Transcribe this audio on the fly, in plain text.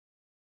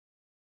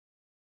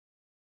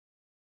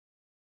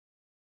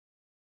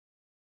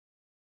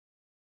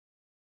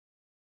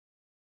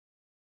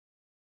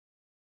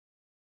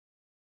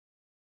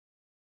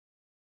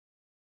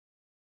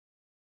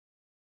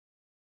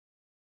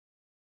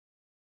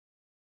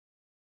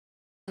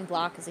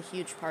block is a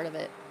huge part of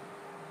it.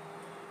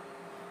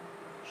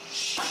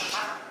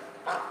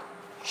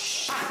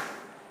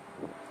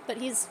 But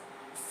he's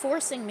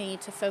forcing me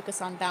to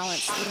focus on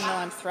balance even though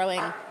I'm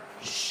throwing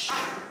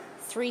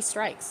 3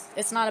 strikes.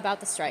 It's not about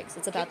the strikes,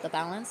 it's about the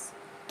balance.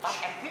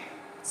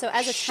 So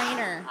as a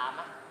trainer,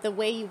 the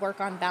way you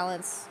work on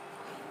balance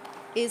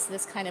is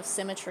this kind of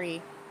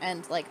symmetry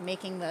and like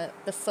making the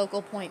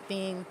focal point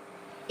being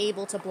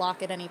able to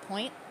block at any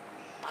point.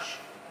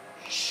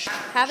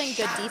 Having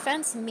good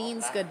defense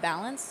means good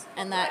balance,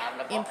 and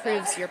that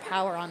improves your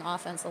power on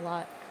offense a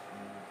lot.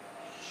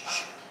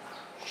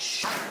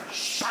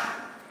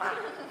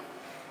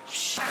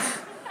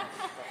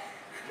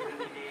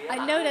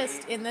 I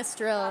noticed in this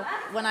drill,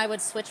 when I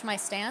would switch my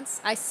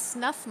stance, I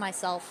snuff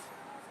myself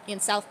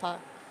in southpaw.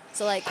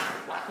 So like,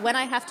 when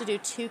I have to do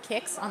 2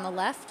 kicks on the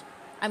left,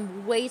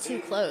 I'm way too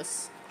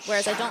close,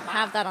 whereas I don't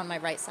have that on my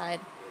right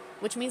side,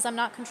 which means I'm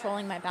not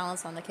controlling my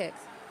balance on the kicks.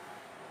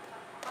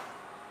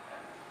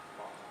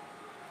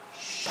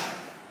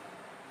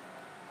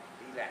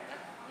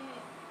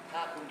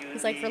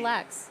 He's like,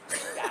 relax.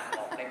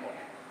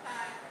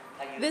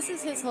 This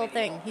is his whole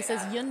thing. He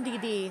says yun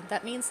di,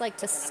 that means like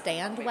to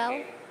stand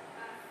well.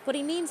 What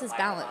he means is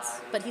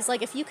balance. But he's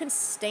like, if you can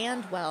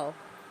stand well,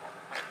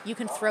 you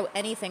can throw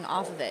anything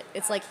off of it.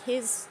 It's like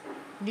his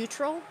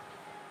neutral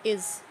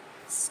is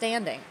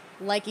standing,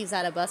 like he's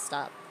at a bus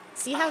stop.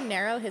 See how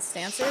narrow his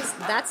stance is?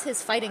 That's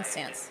his fighting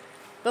stance.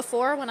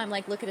 Before, when I'm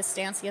like, look at his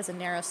stance, he has a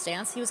narrow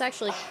stance. He was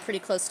actually pretty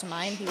close to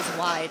mine. He was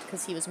wide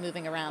because he was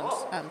moving around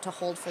to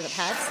hold for the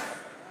pads.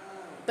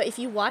 But if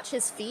you watch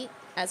his feet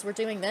as we're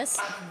doing this,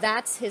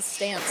 that's his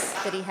stance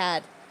that he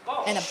had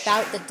and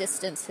about the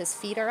distance his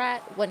feet are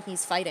at when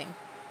he's fighting.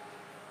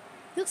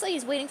 He looks like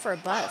he's waiting for a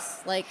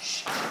bus. Like,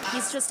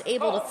 he's just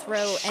able to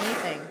throw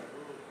anything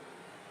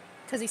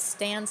because he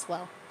stands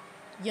well.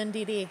 Yun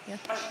di di. Yeah.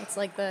 It's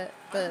like the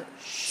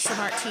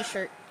Samart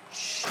t-shirt.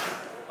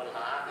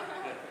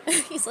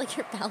 He's like,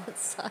 your balance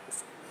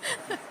sucks.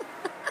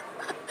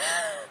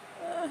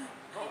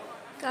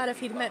 God, if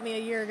he'd met me a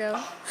year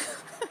ago.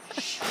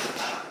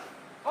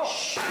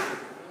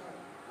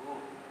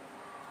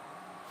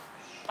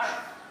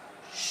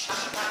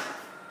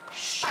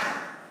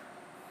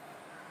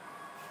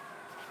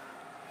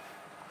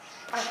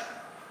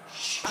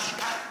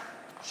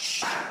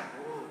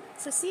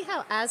 So see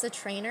how as a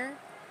trainer,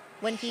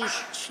 when he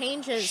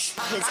changes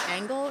his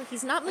angle,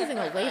 he's not moving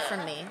away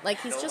from me.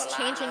 Like, he's just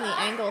changing the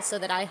angle so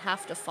that I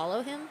have to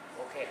follow him.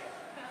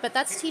 But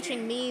that's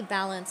teaching me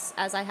balance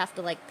as I have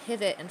to, like,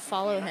 pivot and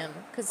follow him.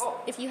 Because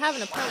if you have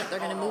an opponent, they're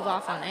going to move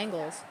off on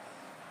angles.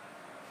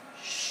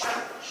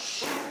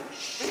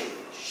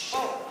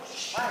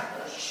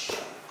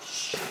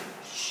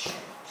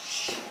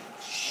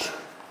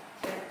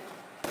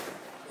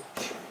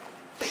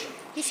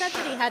 He said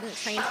that he hadn't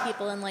trained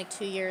people in, like,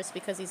 2 years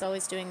because he's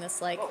always doing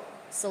this, like,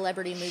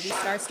 celebrity movie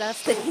star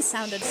stuff that he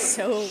sounded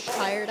so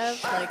tired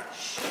of, like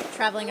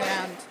traveling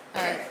around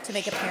to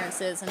make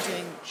appearances and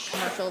doing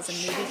commercials and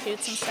movie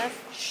shoots and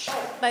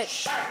stuff.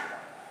 But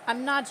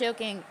I'm not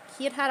joking,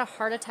 he had had a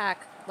heart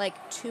attack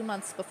like 2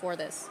 months before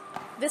this.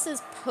 This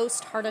is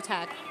post heart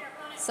attack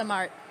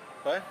Samart.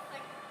 What?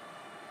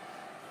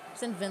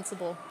 It's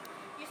invincible.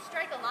 You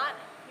strike a lot,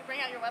 you bring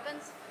out your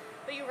weapons,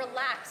 but you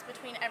relax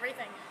between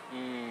everything.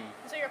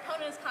 So your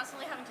opponent is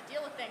constantly having to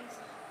deal with things,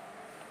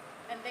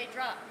 and they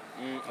drop.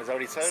 Is that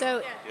what he said?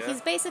 So yeah.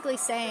 He's basically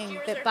saying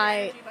that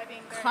by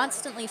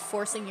constantly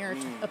forcing your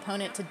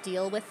opponent to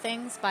deal with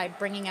things, by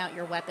bringing out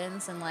your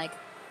weapons and like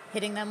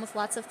hitting them with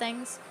lots of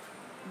things,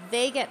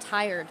 they get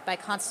tired by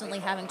constantly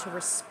having to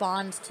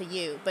respond to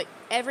you. But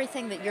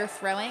everything that you're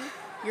throwing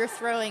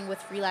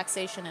with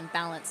relaxation and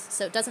balance,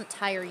 so it doesn't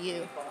tire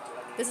you.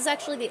 This is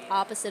actually the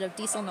opposite of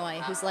Diesel Noi,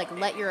 who's like,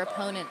 let your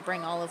opponent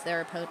bring all of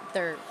their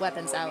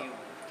weapons out,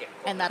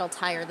 and that'll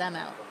tire them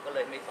out.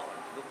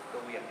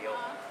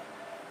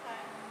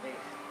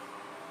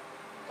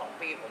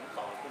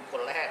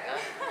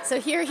 So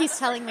here he's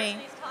telling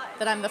me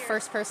that I'm the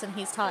first person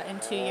he's taught in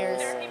 2 years.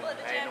 There are people at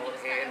the gym, he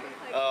just kind of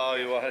like... Oh,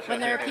 you watch. When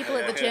there are people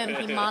at the gym,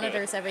 he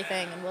monitors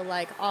everything and will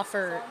like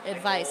offer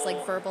advice,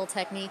 like verbal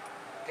technique.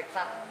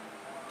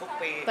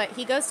 But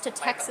he goes to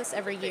Texas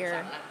every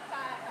year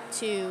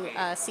to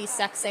see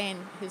Saxane,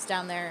 who's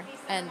down there,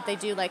 and they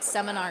do like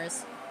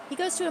seminars. He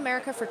goes to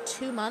America for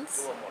 2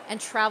 months and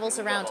travels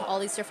around to all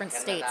these different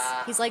states.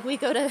 He's like, we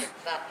go to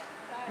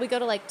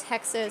like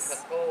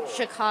Texas,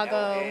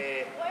 Chicago,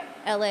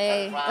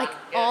 LA, like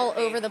all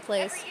over the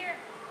place.